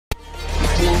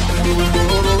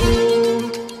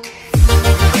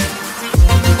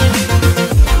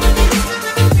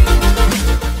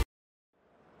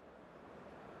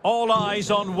All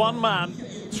eyes on one man.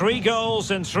 3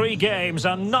 goals in 3 games,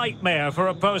 a nightmare for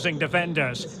opposing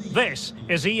defenders. This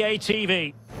is EA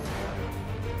TV.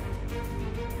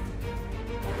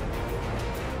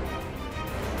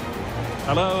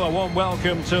 Hello, a warm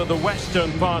welcome to the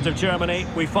western part of Germany.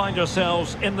 We find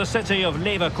ourselves in the city of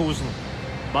Leverkusen.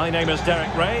 My name is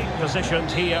Derek Ray, positioned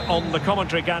here on the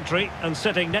commentary gantry, and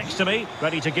sitting next to me,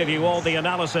 ready to give you all the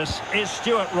analysis, is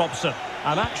Stuart Robson.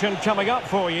 An action coming up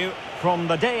for you from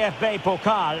the Dfb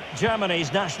Pokal,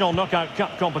 Germany's national knockout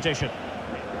cup competition.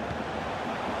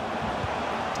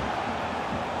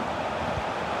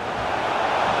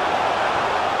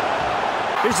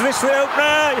 Is this the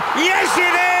opener? Yes,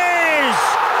 it is!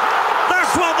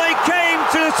 That's what they came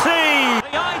to see!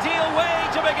 The ideal way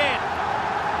to begin.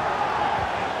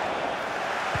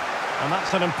 And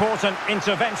that's an important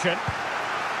intervention.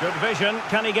 Good vision.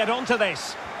 Can he get onto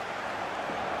this?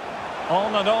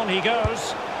 On and on he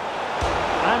goes.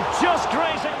 And just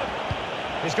grazing.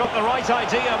 He's got the right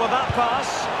idea with that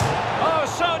pass. Oh,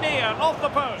 so near, off the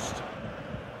post.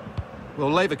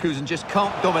 Well, Leverkusen just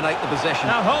can't dominate the possession.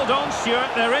 Now hold on, Stuart,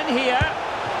 they're in here.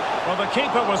 Well, the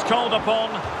keeper was called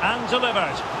upon and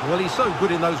delivered. Well, he's so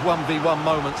good in those 1v1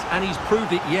 moments, and he's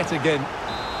proved it yet again.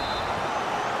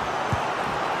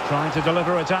 Trying to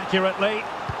deliver it accurately.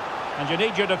 And you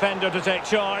need your defender to take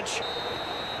charge.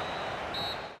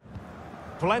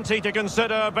 Plenty to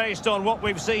consider based on what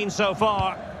we've seen so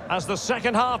far as the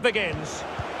second half begins.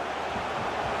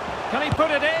 Can he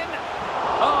put it in?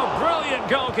 Oh, brilliant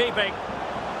goalkeeping.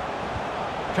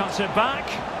 Cuts it back.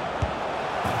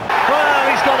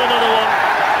 Well, he's got another one.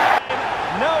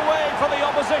 No way for the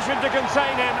opposition to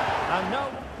contain him. And no...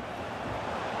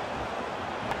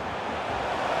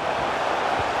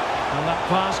 And that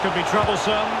pass could be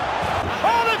troublesome.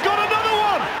 Oh, they've got another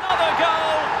one! Another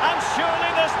goal, and surely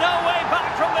there's no way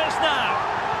back from this now.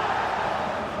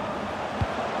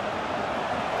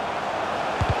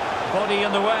 Body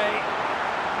in the way.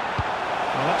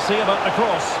 Well, let's see about the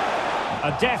cross.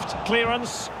 A deft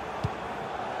clearance.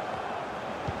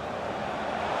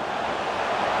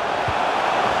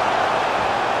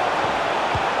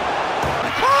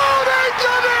 Oh, they've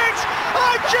done it!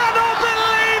 I cannot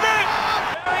believe it!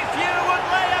 Very few would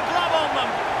lay a glove on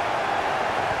them.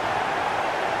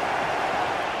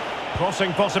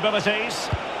 Crossing possibilities.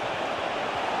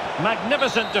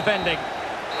 Magnificent defending.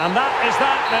 And that is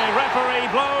that. The referee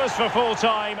blows for full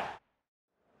time.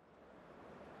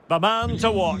 The man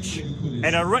to watch.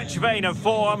 In a rich vein of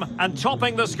form and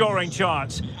topping the scoring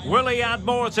charts. Will he add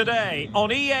more today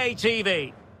on EA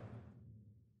TV?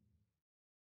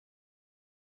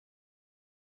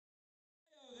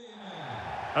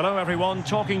 Hello everyone,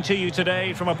 talking to you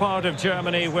today from a part of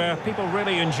Germany where people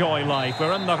really enjoy life.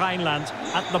 We're in the Rhineland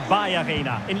at the Bayer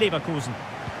Arena in Leverkusen.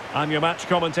 I'm your match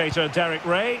commentator Derek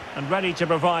Ray, and ready to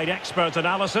provide expert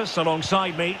analysis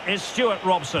alongside me is Stuart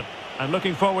Robson. And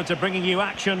looking forward to bringing you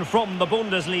action from the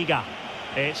Bundesliga.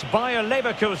 It's Bayer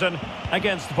Leverkusen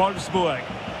against Wolfsburg.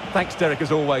 Thanks, Derek,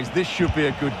 as always. This should be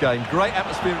a good game. Great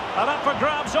atmosphere. And up for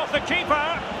grabs off the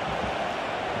keeper.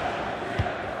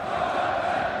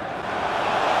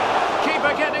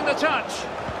 Keeper getting the touch.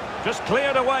 Just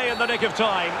cleared away in the nick of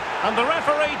time. And the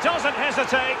referee doesn't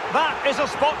hesitate. That is a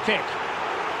spot kick.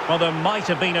 Well, there might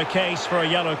have been a case for a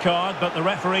yellow card, but the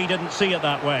referee didn't see it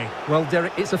that way. Well,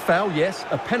 Derek, it's a foul, yes.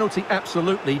 A penalty,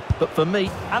 absolutely. But for me...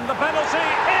 And the penalty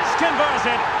is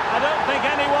converted. I don't think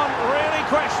anyone really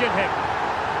questioned him.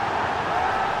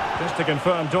 Just to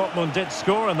confirm, Dortmund did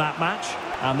score in that match,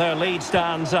 and their lead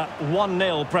stands at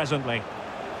 1-0 presently.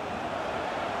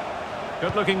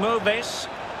 Good-looking move, this.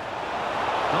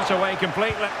 Not away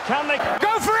completely. Can they...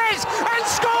 Go for it and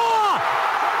score!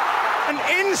 An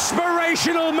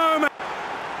inspirational moment.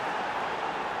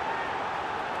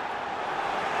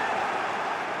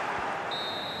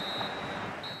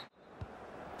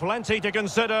 Plenty to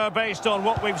consider based on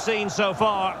what we've seen so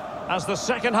far as the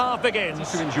second half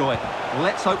begins. To enjoy.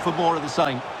 Let's hope for more of the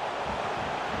same.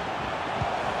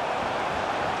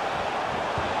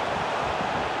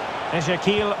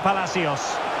 Ezequiel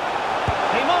Palacios.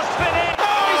 He must finish.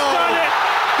 Oh, he's done it!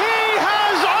 He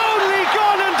has only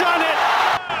gone and done it!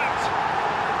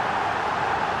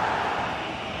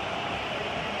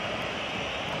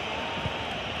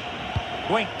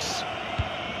 Winks.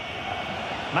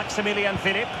 Maximilian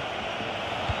Philipp.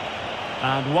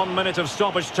 And 1 minute of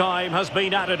stoppage time has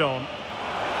been added on.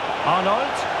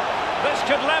 Arnold. This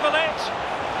could level it.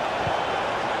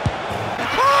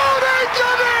 Oh, they've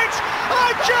done it!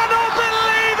 I cannot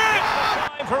believe it!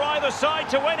 Time for either the side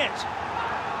to win it.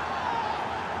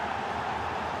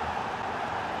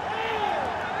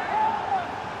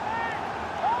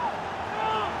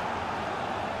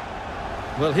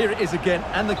 Well, here it is again,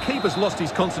 and the keeper's lost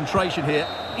his concentration here.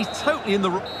 He's totally in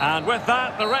the... And with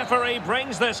that, the referee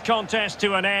brings this contest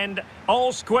to an end.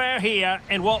 All square here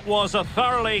in what was a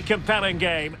thoroughly compelling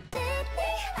game.